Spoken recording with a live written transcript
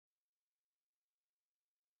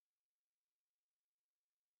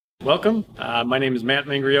Welcome. My name is Matt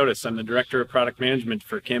Mangriotis. I'm the Director of Product Management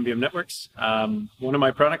for Cambium Networks. One of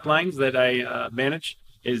my product lines that I manage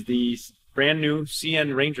is the brand new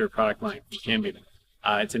cnRanger product line from Cambium.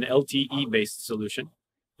 It's an LTE-based solution.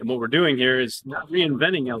 And what we're doing here is not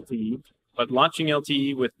reinventing LTE, but launching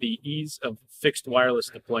LTE with the ease of fixed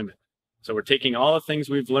wireless deployment. So we're taking all the things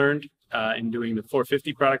we've learned in doing the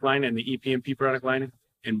 450 product line and the ePMP product line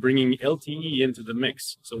and bringing LTE into the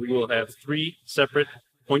mix. So we will have 3 separate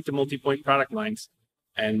point-to-multipoint product lines,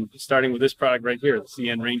 and starting with this product right here, the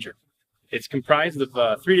cnRanger. It's comprised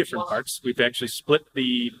of 3 different parts. We've actually split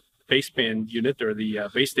the baseband unit, or the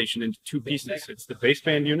base station, into 2 pieces. It's the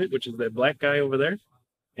baseband unit, which is that black guy over there,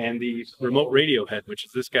 and the remote radio head, which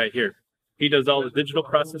is this guy here. He does all the digital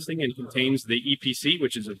processing and contains the EPC,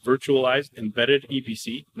 which is a virtualized embedded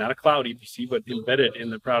EPC, not a cloud EPC, but embedded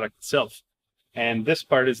in the product itself. And this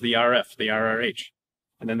part is the RF, the RRH.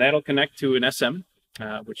 And then that'll connect to an SM,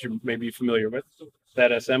 which you may be familiar with.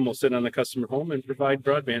 That SM will sit on the customer home and provide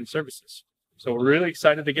broadband services. So we're really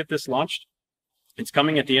excited to get this launched. It's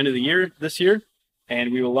coming at the end of the year, this year,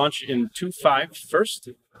 and we will launch in 2.5 first,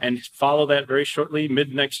 and follow that very shortly,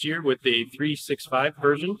 mid next year, with a 3.6.5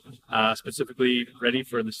 version, specifically ready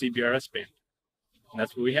for the CBRS band. And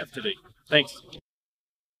that's what we have today. Thanks.